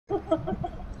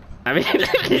I mean,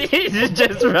 he's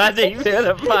just running to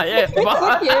the fire. It's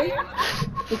okay.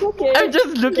 It's okay. I'm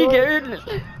just looking at it.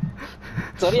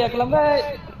 Sorry, aku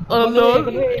lambat. Oh no!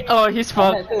 Oh, he's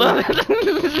fucked.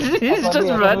 He's just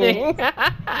running.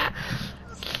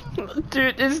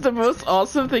 Dude, it's the most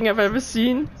awesome thing I've ever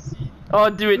seen. Oh,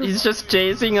 dude, he's just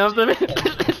chasing after me.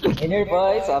 In here,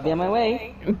 boys. I'll be on my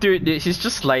way. Dude, he's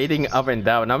just sliding up and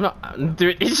down. I'm not.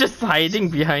 Dude, he's just hiding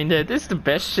behind it. This is the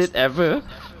best shit ever.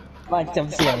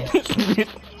 Macam siang.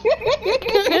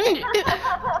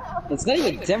 It's not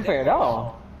even temper at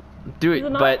all.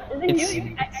 Dude, but it's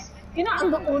You know,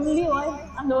 I'm the only one.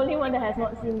 I'm the only one that has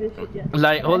not seen this shit yet.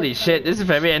 like holy shit. This is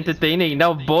very entertaining.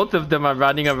 Now both of them are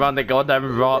running around the goddamn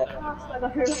rock.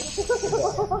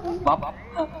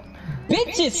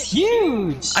 Bitch is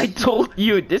huge! I told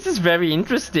you this is very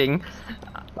interesting.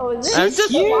 Oh, is it? I'm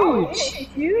just huge!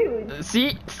 It's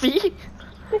huge. see.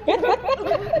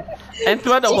 And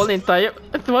throughout the whole entire,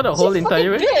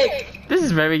 Big! this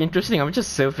is very interesting. I'm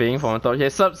just surfing from on top here.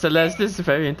 Sup, Celeste? This is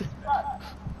very interesting.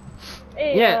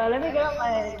 Hey, Yeah. let me get out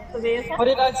my surveyor cap. Put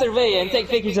it on survey and take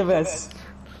pictures of us.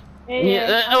 Hey,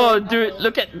 Yeah. Oh, dude,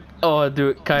 look at. Oh,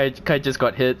 dude, Kai just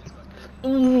got hit.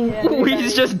 Ooh,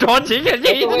 he's just dodging Back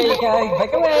away, again. guy.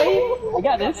 Back away. I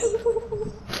got this.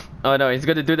 Oh no, he's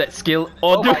gonna do that skill.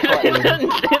 Oh, dude, my God.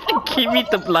 give me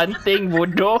the planting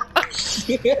wood.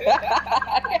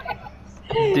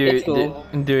 Dude, cool.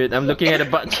 dude, I'm looking at a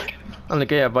bunch. I'm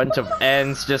looking at a bunch of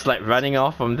ants just like running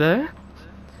off from there.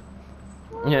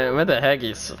 Yeah, where the heck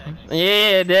is?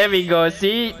 Yeah, there we go.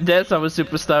 See, that's our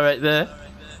superstar right there.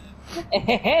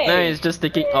 Hey. Now he's just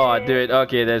taking. Oh, dude.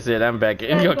 Okay, that's it. I'm back.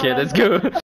 Okay, let's go.